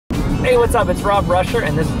Hey, what's up? It's Rob Rusher,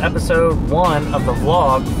 and this is episode 1 of the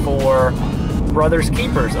vlog for Brothers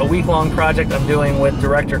Keepers, a week-long project I'm doing with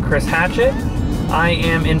director Chris Hatchett. I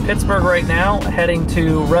am in Pittsburgh right now, heading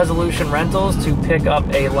to Resolution Rentals to pick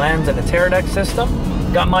up a lens and a Teradek system.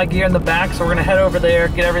 Got my gear in the back, so we're gonna head over there,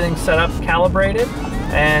 get everything set up, calibrated,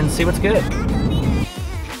 and see what's good.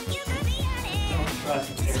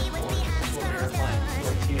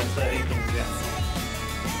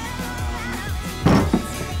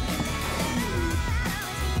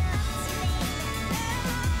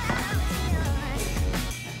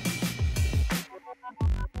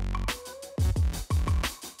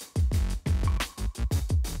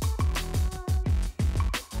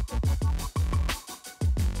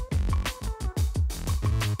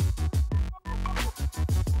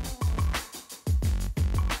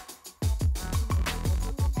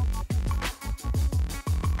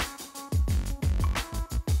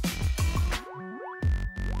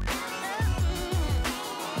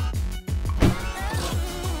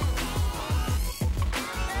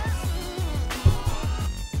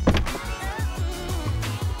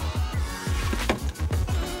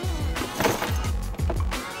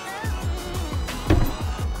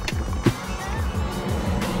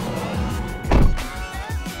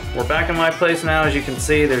 We're back in my place now. As you can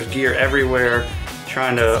see, there's gear everywhere,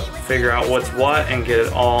 trying to figure out what's what and get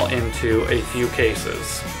it all into a few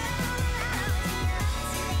cases.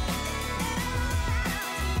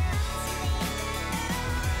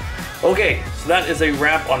 Okay, so that is a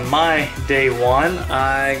wrap on my day 1.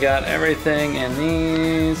 I got everything in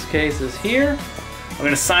these cases here. I'm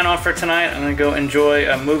gonna sign off for tonight. I'm gonna go enjoy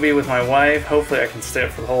a movie with my wife. Hopefully I can stay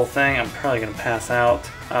up for the whole thing. I'm probably gonna pass out.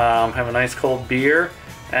 Have a nice cold beer.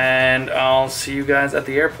 And I'll see you guys at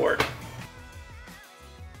the airport.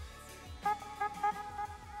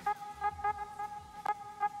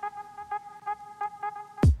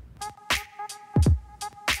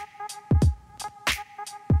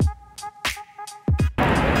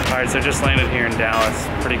 Alright, so just landed here in Dallas.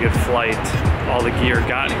 Pretty good flight. All the gear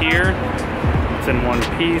got here. It's in one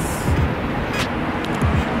piece.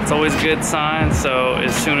 It's always a good sign, so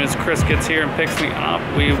as soon as Chris gets here and picks me up,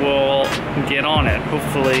 we will get on it.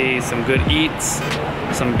 Hopefully some good eats,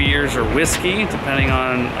 some beers or whiskey, depending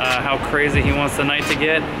on how crazy he wants the night to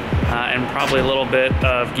get, and probably a little bit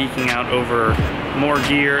of geeking out over more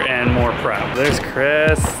gear and more prep. There's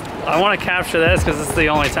Chris. I want to capture this because it's the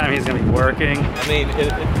only time he's going to be working. I mean,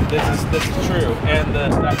 this is true, and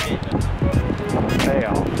that payment.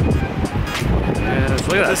 Payoff. Yes,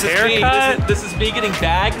 look at this that haircut. This is me getting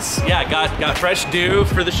bags. Yeah, got fresh dew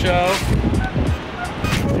for the show.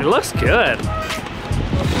 It looks good.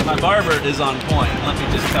 My barber is on point, let me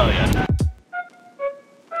just tell you.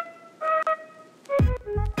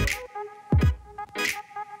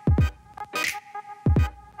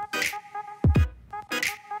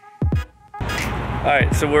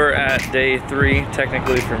 Alright, so we're at day 3,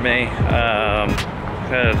 technically for me.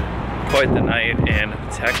 Had quite the night in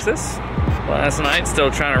Texas last night,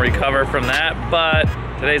 still trying to recover from that, but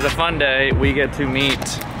today's a fun day. We get to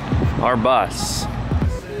meet our bus.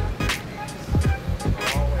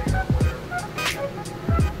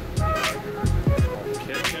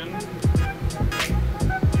 Kitchen.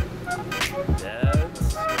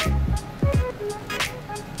 Dad's.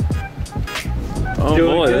 Oh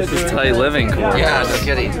boy, this is tight living quarters. Yeah, no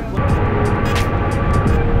kidding.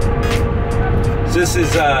 This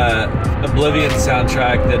is Oblivion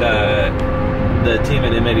soundtrack that the team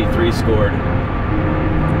at M83 scored.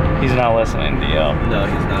 He's not listening to you. No,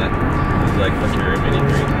 he's not. He's like, fuck your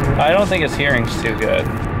M83. I don't think his hearing's too good.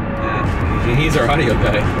 Yeah, he's our audio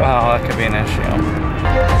guy. Wow, that could be an issue.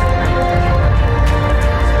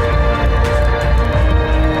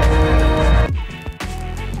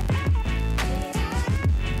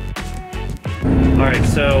 Alright,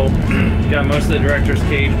 so got most of the director's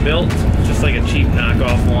cage built. It's just like a cheap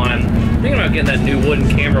knockoff one. I'm thinking about getting that new wooden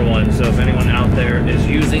camera one, so if anyone out there is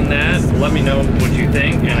using that, let me know what you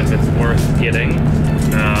think and if it's worth getting.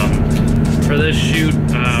 For this shoot,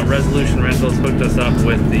 Resolution Rentals hooked us up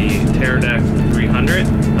with the Teradek 300,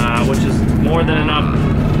 which is more than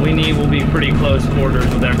enough. We need will be pretty close quarters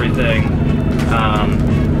with everything.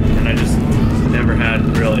 And I just never had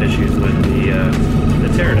real issues with the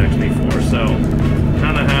Teradeks before, so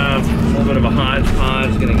kind of have a little bit of a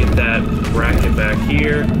hodgepodge. Gonna get that bracket back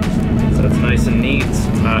here so it's nice and neat,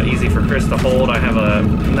 easy for Chris to hold. I have a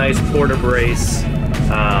nice porta brace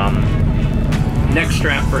neck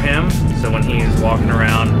strap for him, so when he's walking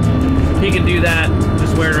around he can do that,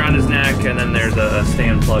 just wear it around his neck, and then there's a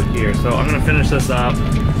stand plug here. So I'm gonna finish this up,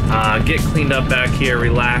 get cleaned up back here,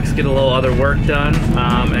 relax, get a little other work done,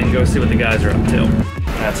 and go see what the guys are up to.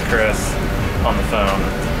 That's Chris on the phone,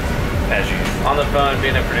 as usual. On the phone,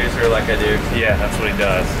 being a producer like I do. Yeah, that's what he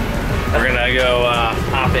does. We're gonna go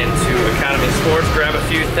hop into Academy Sports, grab a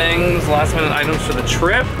few things, last minute items for the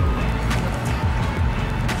trip.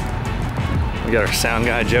 We got our sound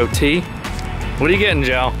guy, Joe T. What are you getting,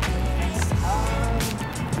 Joe?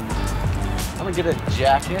 I'm gonna get a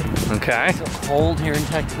jacket. Okay. It's so cold here in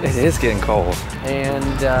Texas. It is getting cold.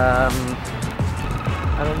 And I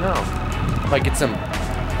don't know. Might get some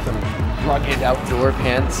rugged outdoor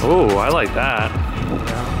pants. Ooh, I like that.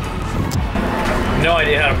 No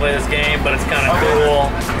idea how to play this game, but it's kind of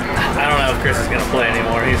cool. I don't know if Chris is gonna play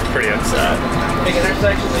anymore. He's pretty upset. Big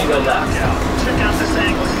intersection, so you go left. Yeah. Check out this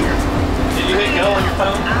angle here. Did you hit go on your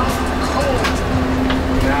phone?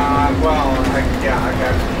 I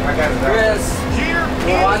got it. Chris, Here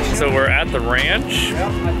watch. So we're at the ranch,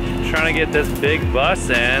 trying to get this big bus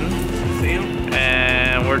in,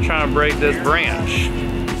 and we're trying to break this branch.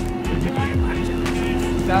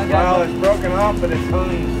 Well, it's broken off, but it's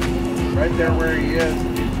hung right there where he is.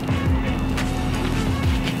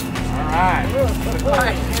 All right.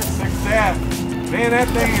 Success. Man, that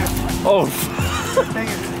thing is Oh,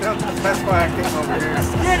 still, that's why I came over here.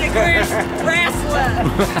 wrestling.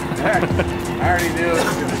 I already knew it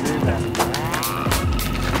was going to do that.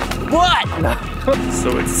 What?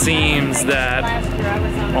 so it seems that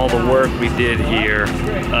all the work we did here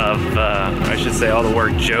I should say all the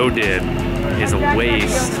work Joe did is a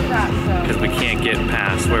waste because we can't get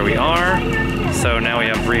past where we are. So now we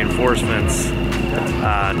have reinforcements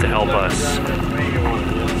to help us.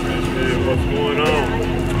 What's going on?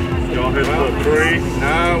 Y'all hit the tree?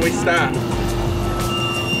 No, we stopped.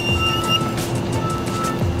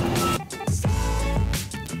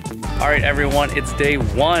 All right, everyone, it's day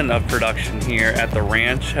one of production here at the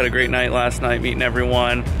ranch. Had a great night last night meeting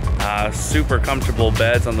everyone. Super comfortable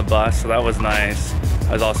beds on the bus, so that was nice.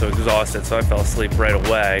 I was also exhausted, so I fell asleep right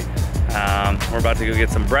away. We're about to go get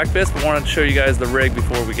some breakfast, but wanted to show you guys the rig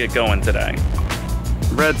before we get going today.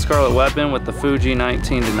 Red Scarlet Weapon with the Fuji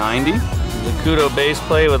 19-90. The Kudo base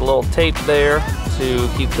plate with a little tape there to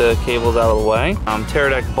keep the cables out of the way.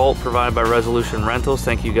 Teradek bolt provided by Resolution Rentals.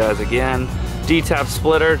 Thank you guys again. D-tap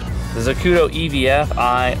splitter. The Zacuto EVF.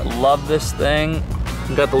 I love this thing.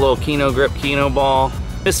 Got the little Kino grip Kino ball.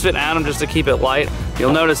 Misfit Atom just to keep it light.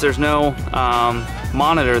 You'll notice there's no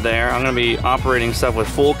monitor there. I'm gonna be operating stuff with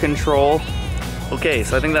full control. Okay,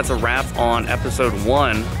 so I think that's a wrap on episode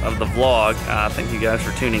 1 of the vlog. Thank you guys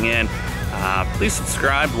for tuning in. Please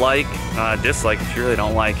subscribe, like, dislike if you really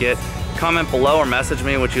don't like it. Comment below or message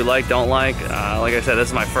me what you like, don't like. Like I said, this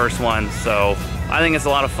is my first one, so I think it's a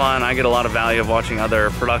lot of fun. I get a lot of value of watching other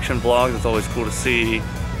production vlogs. It's always cool to see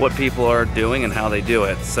what people are doing and how they do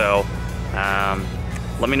it. So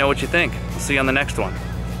let me know what you think. I'll see you on the next one.